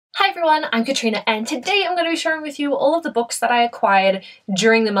everyone, I'm Katrina and today I'm going to be sharing with you all of the books that I acquired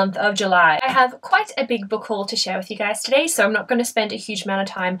during the month of July. I have quite a big book haul to share with you guys today, so I'm not going to spend a huge amount of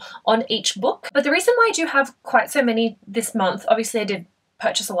time on each book. But the reason why I do have quite so many this month, obviously I did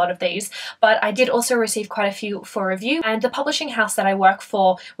purchase a lot of these, but I did also receive quite a few for review, and the publishing house that I work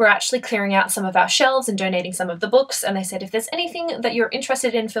for were actually clearing out some of our shelves and donating some of the books, and they said if there's anything that you're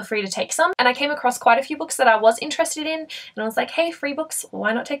interested in, feel free to take some. And I came across quite a few books that I was interested in, and I was like, hey, free books,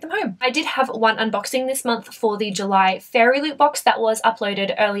 why not take them home? I did have one unboxing this month for the July Fairy Loot box that was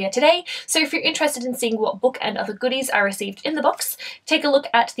uploaded earlier today, so if you're interested in seeing what book and other goodies I received in the box, take a look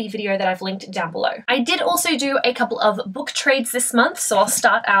at the video that I've linked down below. I did also do a couple of book trades this month, so I'll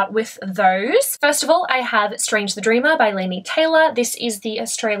start out with those. First of all, I have Strange the Dreamer by Laini Taylor. This is the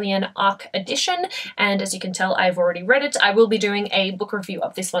Australian ARC edition, and as you can tell, I've already read it. I will be doing a book review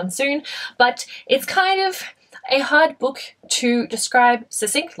of this one soon, but it's kind of a hard book to describe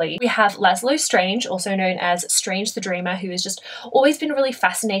succinctly. We have Laszlo Strange, also known as Strange the Dreamer, who has just always been really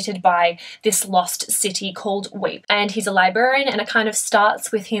fascinated by this lost city called Weep. And he's a librarian, and it kind of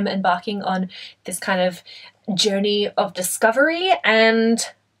starts with him embarking on this kind of journey of discovery, and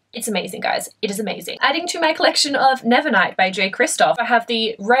it's amazing, guys. It is amazing. Adding to my collection of Nevernight by J. Christoph, I have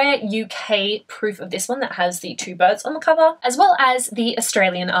the rare UK proof of this one that has the two birds on the cover, as well as the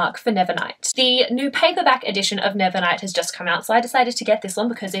Australian ARC for Nevernight. The new paperback edition of Nevernight has just come out, so I decided to get this one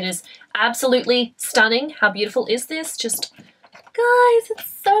because it is absolutely stunning. How beautiful is this? Just, guys,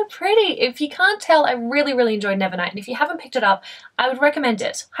 it's so pretty. If you can't tell, I really enjoyed Nevernight, and if you haven't picked it up, I would recommend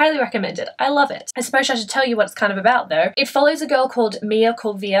it. Highly recommend it. I love it. I suppose I should tell you what it's kind of about though. It follows a girl called Mia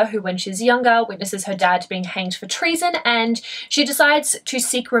Colvia who, when she's younger, witnesses her dad being hanged for treason, and she decides to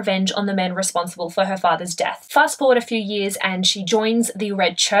seek revenge on the men responsible for her father's death. Fast forward a few years and she joins the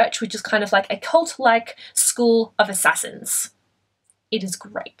Red Church, which is kind of like a cult-like school of assassins. It is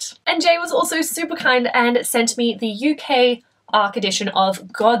great. And Jay was also super kind and sent me the UK ARC edition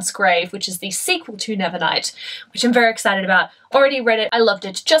of God's Grave, which is the sequel to Nevernight, which I'm very excited about. Already read it, I loved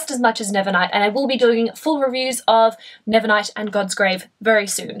it just as much as Nevernight, and I will be doing full reviews of Nevernight and God's Grave very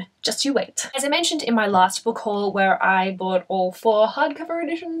soon. Just you wait. As I mentioned in my last book haul, where I bought all 4 hardcover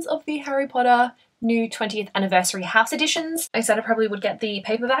editions of the Harry Potter new 20th anniversary house editions, I said I probably would get the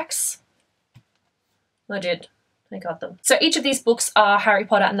paperbacks. I did. I got them. So each of these books are Harry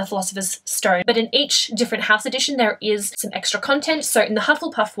Potter and the Philosopher's Stone, but in each different house edition there is some extra content. So in the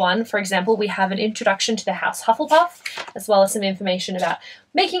Hufflepuff one, for example, we have an introduction to the House Hufflepuff, as well as some information about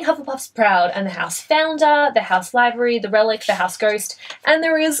making Hufflepuffs proud, and the house founder, the house library, the relic, the house ghost, and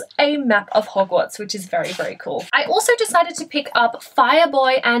there is a map of Hogwarts, which is very cool. I also decided to pick up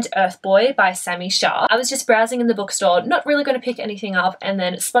Fireboy and Earthboy by Sammy Shah. I was just browsing in the bookstore, not really going to pick anything up, and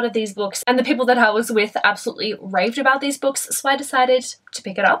then spotted these books, and the people that I was with absolutely raved about these books, so I decided to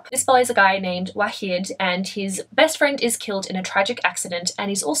pick it up. This follows a guy named Wahid, and his best friend is killed in a tragic accident, and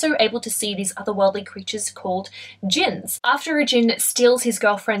he's also able to see these otherworldly creatures called jinns. After a jinn steals his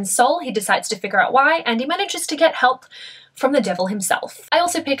girlfriend's soul, he decides to figure out why, and he manages to get help from the devil himself. I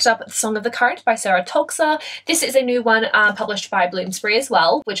also picked up The Song of the Current by Sarah Tolkser. This is a new one published by Bloomsbury as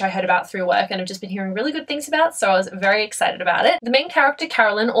well, which I heard about through work and I've just been hearing really good things about, so I was very excited about it. The main character,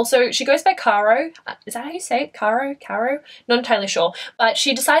 Carolyn, also, she goes by Caro. Is that how you say it? Caro? Not entirely sure. But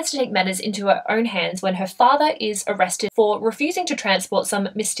she decides to take matters into her own hands when her father is arrested for refusing to transport some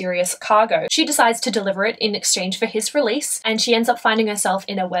mysterious cargo. She decides to deliver it in exchange for his release, and she ends up finding herself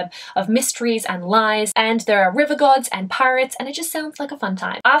in a web of mysteries and lies, and there are river gods and pirates, and it just sounds like a fun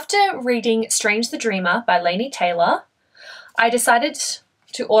time. After reading Strange the Dreamer by Laini Taylor, I decided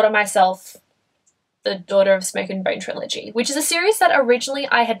to order myself the Daughter of Smoke and Bone trilogy, which is a series that originally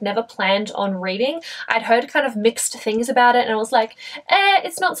I had never planned on reading. I'd heard kind of mixed things about it, and I was like,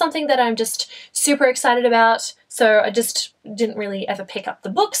 it's not something that I'm just super excited about, so I just didn't really ever pick up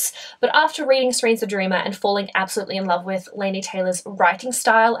the books. But after reading Strange the Dreamer and falling absolutely in love with Laini Taylor's writing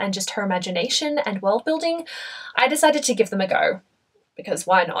style and just her imagination and world building, I decided to give them a go. Because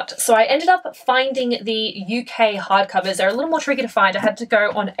why not? So I ended up finding the UK hardcovers. They're a little more tricky to find. I had to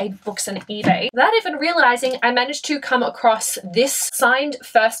go on 8 Books and eBay. Without even realizing, I managed to come across this signed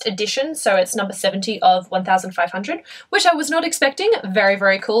first edition. So it's number 70 of 1500, which I was not expecting.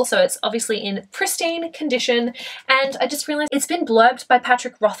 Very cool. So it's obviously in pristine condition. And I just realized it's been blurbed by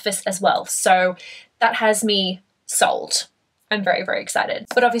Patrick Rothfuss as well. So that has me sold. I'm very excited.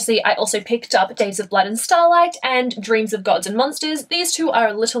 But obviously I also picked up Days of Blood and Starlight and Dreams of Gods and Monsters. These two are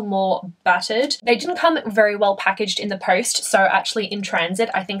a little more battered. They didn't come very well packaged in the post, so actually in transit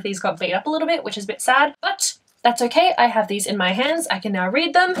I think these got beat up a little bit, which is a bit sad, but that's okay. I have these in my hands. I can now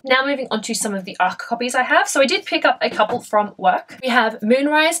read them. Now moving on to some of the ARC copies I have. So I did pick up a couple from work. We have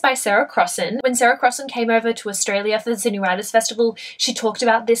Moonrise by Sarah Crossan. When Sarah Crossan came over to Australia for the Sydney Writers Festival, she talked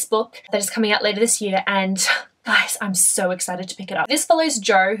about this book that is coming out later this year, and guys, I'm so excited to pick it up. This follows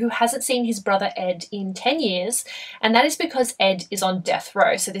Joe, who hasn't seen his brother Ed in 10 years, and that is because Ed is on death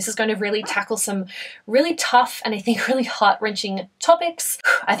row. So this is going to really tackle some really tough and I think really heart-wrenching topics.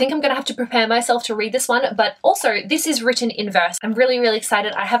 I think I'm going to have to prepare myself to read this one, but also this is written in verse. I'm really, really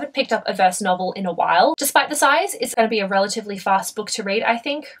excited. I haven't picked up a verse novel in a while. Despite the size, it's going to be a relatively fast book to read, I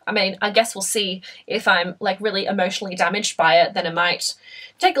think. I mean, I guess we'll see. If I'm like really emotionally damaged by it, then it might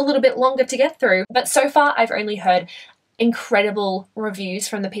take a little bit longer to get through. But so far, I've only heard incredible reviews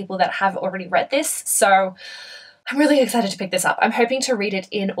from the people that have already read this, so I'm really excited to pick this up. I'm hoping to read it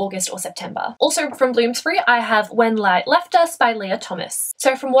in August or September. Also from Bloomsbury, I have When Light Left Us by Leah Thomas.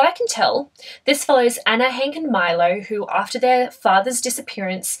 So from what I can tell, this follows Anna, Hank and Milo, who after their father's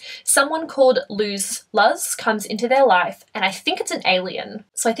disappearance, someone called Luz comes into their life, and I think it's an alien.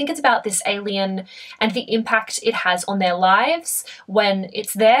 So I think it's about this alien and the impact it has on their lives when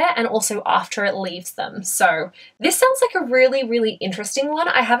it's there and also after it leaves them. So this sounds like a really, really interesting one.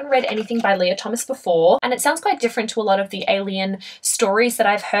 I haven't read anything by Leah Thomas before, and it sounds quite different to a lot of the alien stories that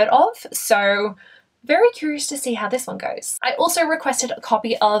I've heard of, so very curious to see how this one goes. I also requested a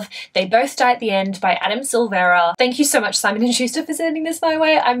copy of They Both Die at the End by Adam Silvera. Thank you so much, Simon & Schuster, for sending this my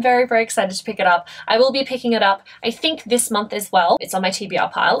way. I'm very, very excited to pick it up. I will be picking it up, I think, this month as well. It's on my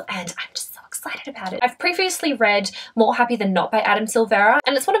TBR pile, and I'm just so excited about it. I've previously read More Happy Than Not by Adam Silvera,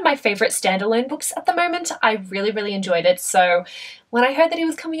 and it's one of my favorite standalone books at the moment. I really, really enjoyed it, so when I heard that he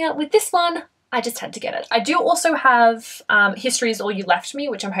was coming out with this one, I just had to get it. I do also have History Is All You Left Me,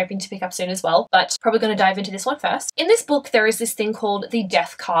 which I'm hoping to pick up soon as well, but probably going to dive into this one first. In this book, there is this thing called the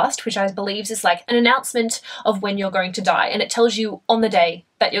death cast, which I believe is like an announcement of when you're going to die, and it tells you on the day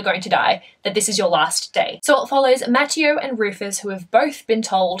that you're going to die that this is your last day. So it follows Matteo and Rufus, who have both been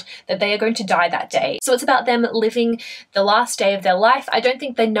told that they are going to die that day. So it's about them living the last day of their life. I don't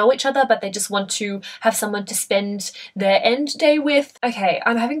think they know each other, but they just want to have someone to spend their end day with. Okay,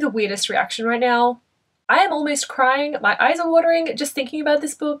 I'm having the weirdest reaction right now. I am almost crying. My eyes are watering just thinking about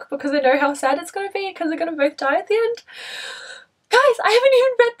this book because I know how sad it's going to be because they're going to both die at the end. Guys, I haven't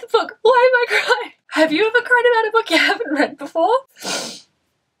even read the book. Why am I crying? Have you ever cried about a book you haven't read before?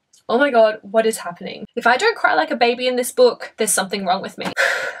 Oh my god, what is happening? If I don't cry like a baby in this book, there's something wrong with me.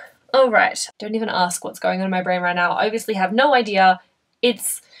 Alright, don't even ask what's going on in my brain right now. I obviously have no idea.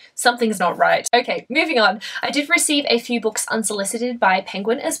 Something's not right. Okay, moving on. I did receive a few books unsolicited by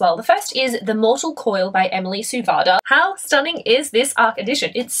Penguin as well. The first is The Mortal Coil by Emily Suvada. How stunning is this ARC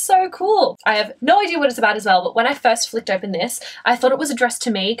edition? It's so cool. I have no idea what it's about as well, but when I first flicked open this, I thought it was addressed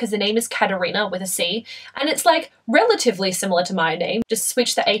to me because the name is Katerina with a C, and it's like relatively similar to my name. Just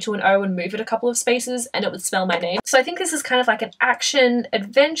switch the A to an O and move it a couple of spaces and it would spell my name. So I think this is kind of like an action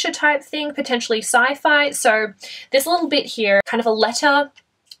adventure type thing, potentially sci-fi. So there's a little bit here, kind of a letter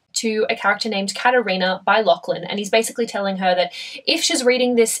to a character named Katerina by Lachlan, and he's basically telling her that if she's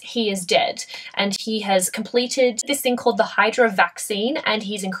reading this, he is dead, and he has completed this thing called the Hydra vaccine, and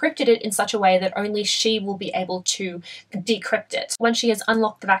he's encrypted it in such a way that only she will be able to decrypt it. When she has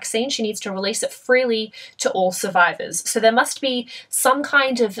unlocked the vaccine, she needs to release it freely to all survivors. So there must be some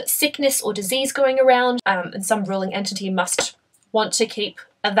kind of sickness or disease going around, and some ruling entity must want to keep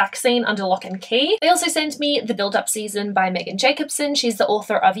a vaccine under lock and key. They also sent me The Build-Up Season by Megan Jacobson. She's the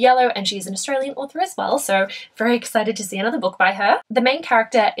author of Yellow, and she's an Australian author as well, so very excited to see another book by her. The main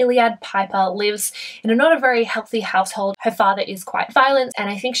character, Iliad Piper, lives in a not a very healthy household. Her father is quite violent, and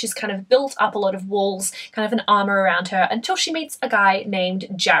I think she's kind of built up a lot of walls, kind of an armor around her, until she meets a guy named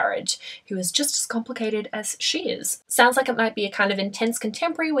Jared, who is just as complicated as she is. Sounds like it might be a kind of intense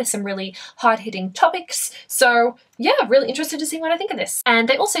contemporary with some really hard-hitting topics, so yeah, really interested to see what I think of this. And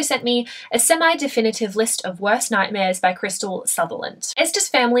they also sent me a semi-definitive list of worst nightmares by Crystal Sutherland. Esther's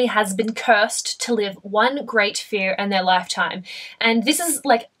family has been cursed to live one great fear in their lifetime, and this is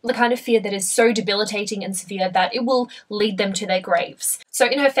like the kind of fear that is so debilitating and severe that it will lead them to their graves. So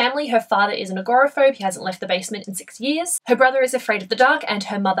in her family, her father is an agoraphobe. He hasn't left the basement in 6 years. Her brother is afraid of the dark, and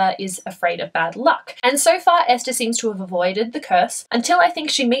her mother is afraid of bad luck. And so far, Esther seems to have avoided the curse until I think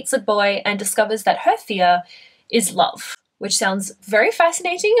she meets a boy and discovers that her fear is love, which sounds very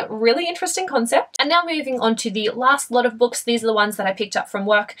fascinating, really interesting concept. And now moving on to the last lot of books. These are the ones that I picked up from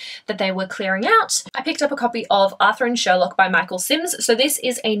work that they were clearing out. I picked up a copy of Arthur and Sherlock by Michael Sims. So this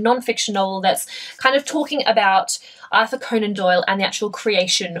is a non-fiction novel that's kind of talking about Arthur Conan Doyle and the actual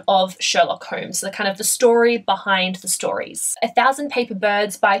creation of Sherlock Holmes, so kind of the story behind the stories. 1,000 Paper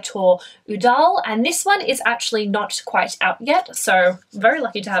Birds by Tor Udall, and this one is actually not quite out yet, so I'm very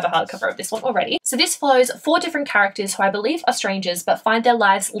lucky to have a hardcover of this one already. So this follows 4 different characters who I believe are strangers but find their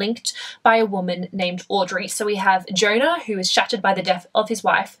lives linked by a woman named Audrey. So we have Jonah, who is shattered by the death of his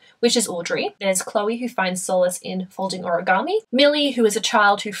wife, which is Audrey. There's Chloe, who finds solace in folding origami. Millie, who is a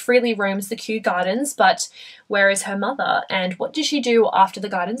child who freely roams the Kew Gardens, but where is her mother and what does she do after the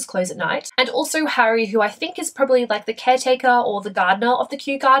gardens close at night? And also Harry, who I think is probably like the caretaker or the gardener of the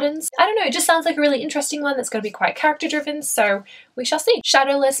Kew Gardens. I don't know, it just sounds like a really interesting one that's going to be quite character driven, so we shall see.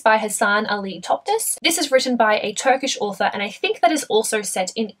 Shadowless by Hassan Ali Toptes. This is written by a Turkish author and I think that is also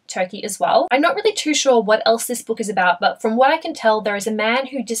set in Turkey as well. I'm not really too sure what else this book is about, but from what I can tell, there is a man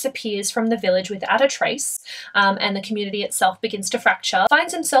who disappears from the village without a trace, and the community itself begins to fracture,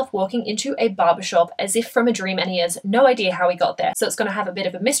 finds himself walking into a barbershop as if from a dream and he has no idea how he got there. So it's going to have a bit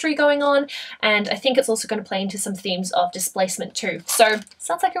of a mystery going on, and I think it's also going to play into some themes of displacement too. So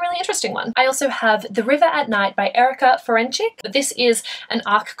sounds like a really interesting one. I also have The River at Night by Erica Ferencik, but this is an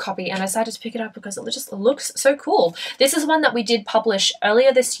ARC copy and I decided to pick it up because it just looks so cool. This is one that we did publish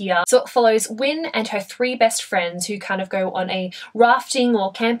earlier this year. So it follows Wynne and her 3 best friends who kind of go on a rafting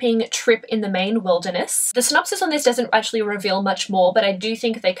or camping trip in the Maine wilderness. The synopsis on this doesn't actually reveal much more, but I do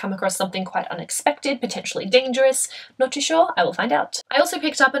think they come across something quite unexpected, potentially dangerous. Not too sure, I will find out. I also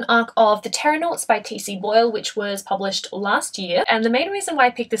picked up an ARC of The Terranauts by T.C. Boyle, which was published last year, and the main reason why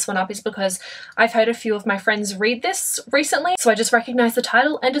I picked this one up is because I've heard a few of my friends read this recently, so I just recognized the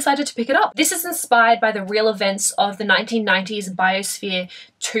title and decided to pick it up. This is inspired by the real events of the 1990s Biosphere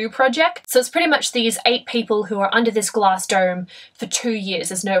 2 project. So it's pretty much these 8 people who are under this glass dome for 2 years.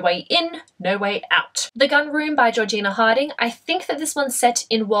 There's no way in, no way out. The Gun Room by Georgina Harding. I think that this one's set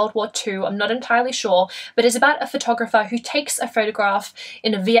in World War II, I'm not entirely sure, but it's about a photographer who takes a photograph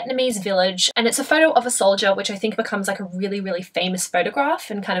in a Vietnamese village, and it's a photo of a soldier, which I think becomes like a really famous photograph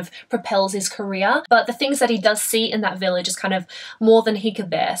and kind of propels his career. But the things that he does see in that village is kind of more than he could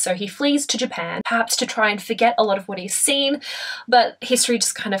bear. So he flees to Japan, perhaps to try and forget a lot of what he's seen, but history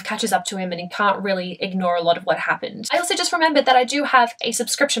just kind of catches up to him and he can't really ignore a lot of what happened. I also just remembered that I do have a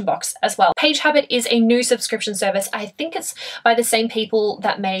subscription box as well. Page Habit is a new subscription service. I think it's by the same people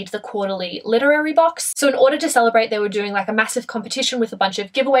that made the quarterly literary box. So in order to celebrate, they were doing like a massive competition with a bunch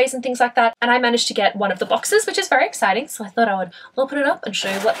of giveaways and things like that, and I managed to get one of the boxes, which is very exciting, so I thought I would open it up and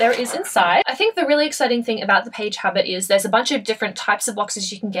show you what there is inside. I think the really exciting thing about the Page Habit is there's a bunch of different types of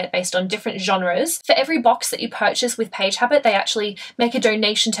boxes you can get based on different genres. For every box that you purchase with Page Habit, they actually make a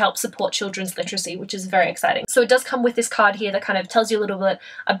donation to help support children's literacy, which is very exciting. So it does come with this card here that kind of tells you a little bit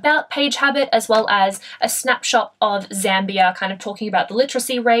about Page Habit, as well as a snapshot of Zambia, kind of talking about the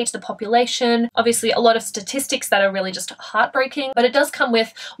literacy rate, the population, obviously a lot of statistics that are really just heartbreaking, but it does come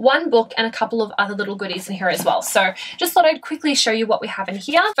with one book and a couple of other little goodies in here as well. So just thought I'd quickly show you what we have in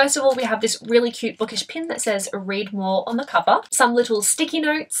here. First of all, we have this really cute bookish pin that says read more on the cover, some little sticky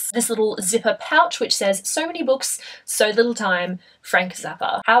notes, this little zipper pouch which says so many books, so little time, Frank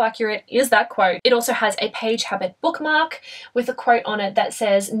Zappa. How accurate is that quote? It also has a Page Habit bookmark with a quote on it that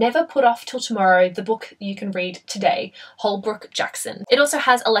says never put off till tomorrow the book you can read today, Holbrook Jackson. It also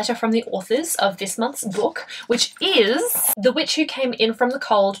has a letter from the authors of this month's book, which is The Witch Who Came In From the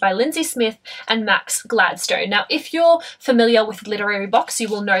Cold by Lindsay Smith and Max Gladstone. Now, if you're familiar with Literary Box, you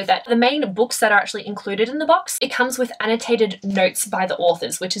will know that the main books that are actually included in the box, it comes with annotated notes by the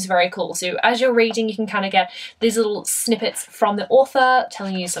authors, which is very cool. So as you're reading, you can kind of get these little snippets from the author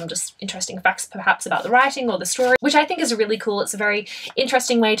telling you some just interesting facts perhaps about the writing or the story, which I think is really cool. It's a very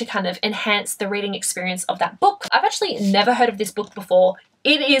interesting way to kind of enhance the reading experience of that book. I've actually never heard of this book before.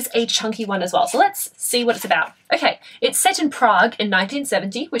 It is a chunky one as well, so let's see what it's about. Okay, it's set in Prague in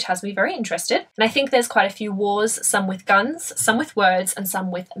 1970, which has me very interested. And I think there's quite a few wars, some with guns, some with words, and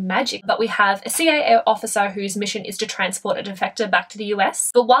some with magic. But we have a CIA officer whose mission is to transport a defector back to the US.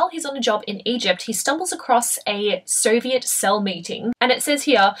 But while he's on a job in Egypt, he stumbles across a Soviet cell meeting. And it says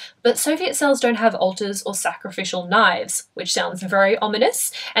here, but Soviet cells don't have altars or sacrificial knives, which sounds very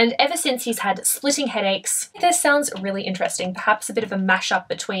ominous. And ever since he's had splitting headaches, this sounds really interesting. Perhaps a bit of a mashup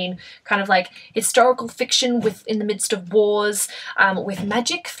between kind of like historical fiction with in the midst of wars, with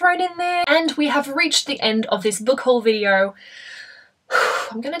magic thrown in there. And we have reached the end of this book haul video.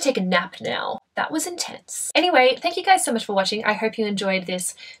 I'm gonna take a nap now. That was intense. Anyway, thank you guys so much for watching. I hope you enjoyed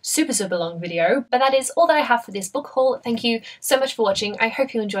this super long video, but that is all that I have for this book haul. Thank you so much for watching. I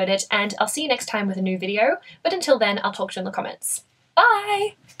hope you enjoyed it, and I'll see you next time with a new video. But until then, I'll talk to you in the comments.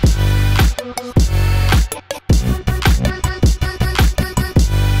 Bye!